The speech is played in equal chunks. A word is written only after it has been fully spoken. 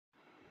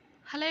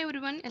Hello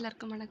everyone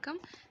எல்லாருக்கும் வணக்கம்.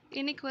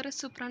 இன்றைக்கி ஒரு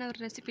சூப்பரான ஒரு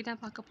ரெசிபி தான்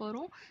பார்க்க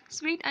போகிறோம்.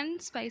 Sweet and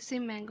spicy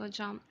mango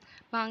jam.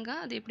 வாங்க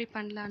அது எப்படி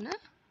பண்ணலான்னு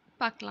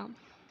பார்க்கலாம்.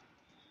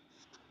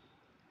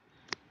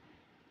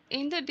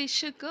 இந்த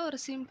டிஷ்ஷுக்கு ஒரு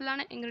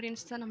சிம்பிளான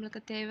இன்க்ரீடியன்ஸ் தான்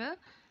நம்மளுக்கு தேவை.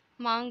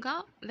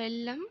 மாங்காய்,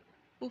 வெல்லம்,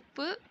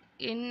 உப்பு,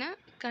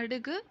 எண்ணெய்,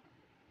 கடுகு,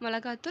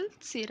 மிளகாத்தூள்,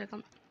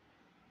 சீரகம்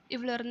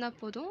இவ்வளோ இருந்தால்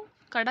போதும்.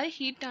 கடாய்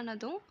ஹீட்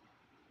ஆனதும்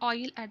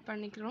ஆயில் ஆட்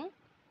பண்ணிக்கிறோம்.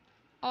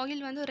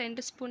 ஆயில் வந்து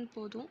 2 ஸ்பூன்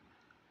போதும்.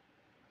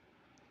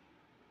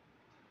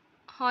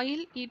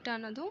 ஆயில் ஹீட்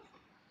ஆனதும்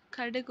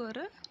கடுகு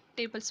ஒரு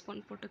டேபிள்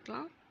ஸ்பூன்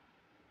போட்டுக்கலாம்.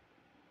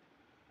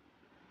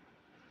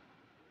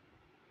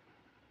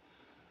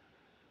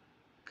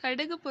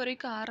 கடுகு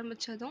பொரிக்க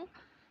ஆரம்பித்ததும்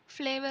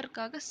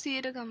ஃப்ளேவருக்காக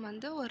சீரகம்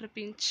வந்து ஒரு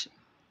பிஞ்ச்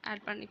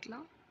ஆட்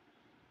பண்ணிக்கலாம்.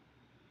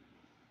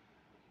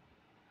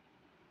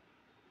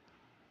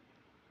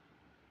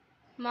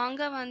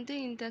 மாங்காய் வந்து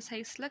இந்த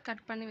சைஸில்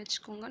கட் பண்ணி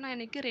வச்சுக்கோங்க. நான்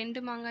இன்றைக்கி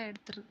 2 மாங்காய்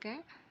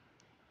எடுத்திருக்கேன்.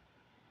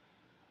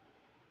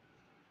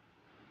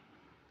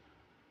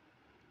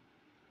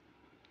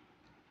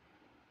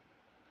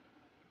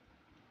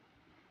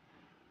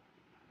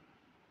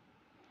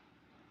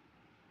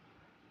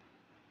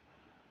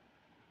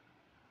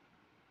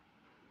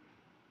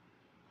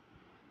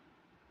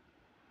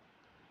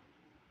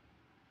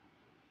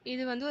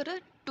 இது வந்து ஒரு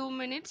 2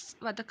 மினிட்ஸ்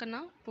வதக்கினா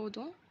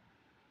போதும்.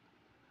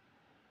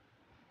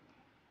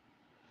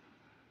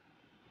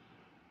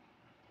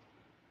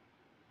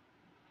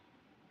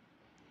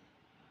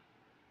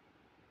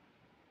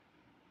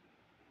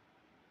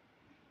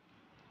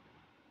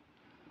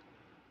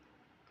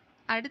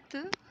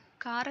 அடுத்து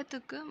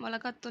காரத்துக்கு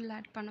மிளகாத்தூள்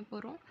ஆட் பண்ண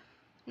போகிறோம்.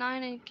 நான்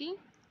இன்றைக்கி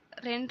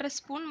 2.5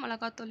 ஸ்பூன்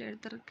மிளகாத்தூள்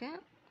எடுத்திருக்கேன்.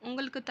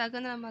 உங்களுக்கு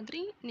தகுந்த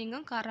மாதிரி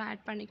நீங்கள் காரம்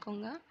ஆட்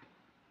பண்ணிக்கோங்க.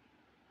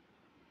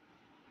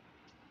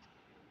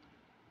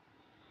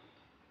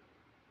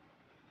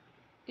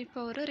 இப்போ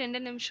ஒரு 2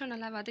 நிமிஷம்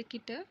நல்லா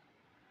வதக்கிட்டு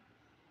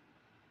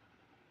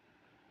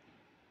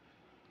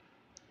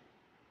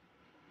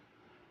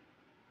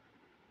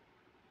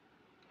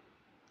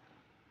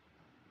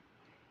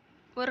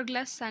ஒரு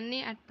கிளாஸ் தண்ணி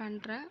ஆட்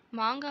பண்ணுறேன்.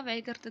 மாங்காய்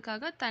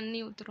வேகிறதுக்காக தண்ணி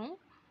ஊற்றுறோம்.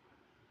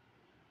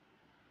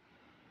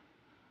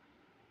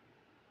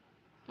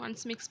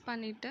 ஒன்ஸ் மிக்ஸ்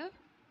பண்ணிவிட்டு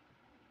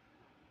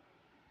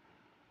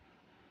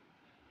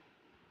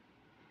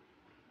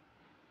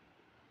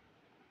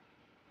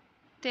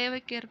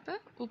தேவைக்கேற்ப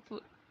உப்பு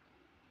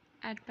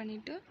ஆட்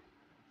பண்ணிவிட்டு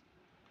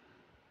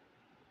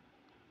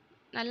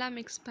நல்லா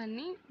மிக்ஸ்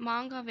பண்ணி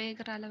மாங்காய்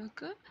வேகிற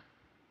அளவுக்கு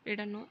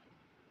விடணும்.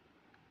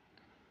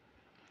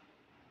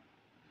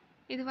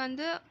 இது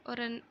வந்து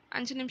ஒரு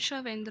 5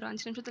 நிமிஷம் வெந்துடும்.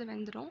 5 நிமிஷத்தில்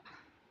வெந்துடும்.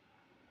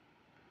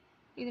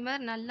 இது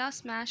மாதிரி நல்லா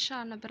ஸ்மாஷ்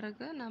ஆன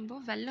பிறகு நம்ம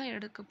வெல்லம்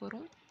எடுக்க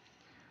போகிறோம்.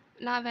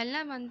 நான்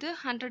வெல்லம் வந்து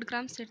 100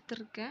 கிராம்ஸ்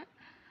எடுத்திருக்கேன்.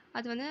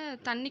 அது வந்து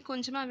தண்ணி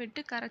கொஞ்சமாக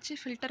விட்டு கரைச்சி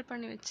ஃபில்டர்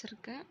பண்ணி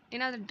வச்சுருக்கேன்.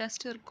 ஏன்னா அது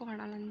டஸ்ட் இருக்கும்.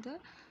 அதனால் வந்து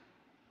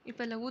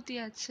இப்போ இதில்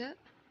ஊற்றியாச்சு.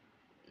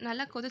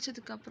 நல்லா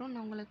கொதிச்சதுக்கப்புறம்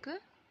நான் உங்களுக்கு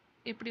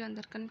எப்படி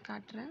வந்திருக்குன்னு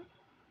காட்டுறேன்.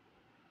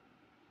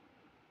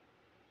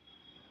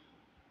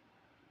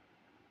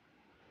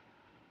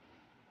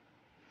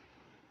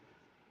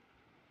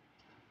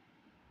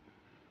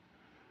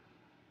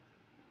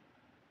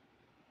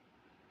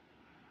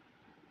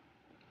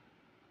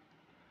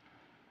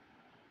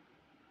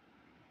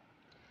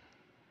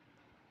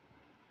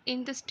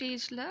 இந்த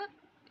ஸ்டேஜில்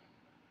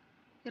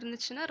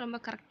இருந்துச்சுன்னா ரொம்ப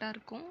கரெக்டாக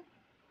இருக்கும்.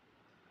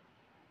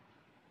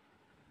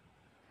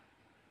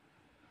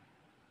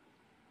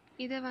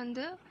 இதை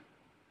வந்து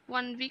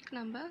 1 வீக்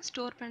நம்ம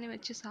ஸ்டோர் பண்ணி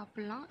வச்சு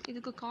சாப்பிட்லாம்.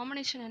 இதுக்கு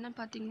காம்பினேஷன் என்ன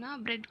பார்த்தீங்கன்னா,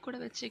 ப்ரெட் கூட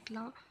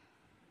வச்சுக்கலாம்.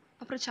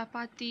 அப்புறம்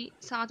சப்பாத்தி,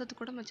 சாதத்து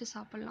கூட வச்சு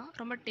சாப்பிட்லாம்.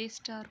 ரொம்ப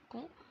டேஸ்ட்டாக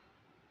இருக்கும்.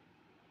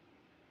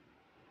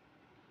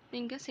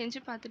 நீங்கள்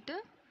செஞ்சு பார்த்துட்டு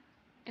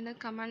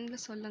எனக்கு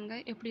கமெண்டில்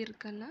சொல்லுங்கள் எப்படி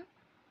இருக்குன்னு.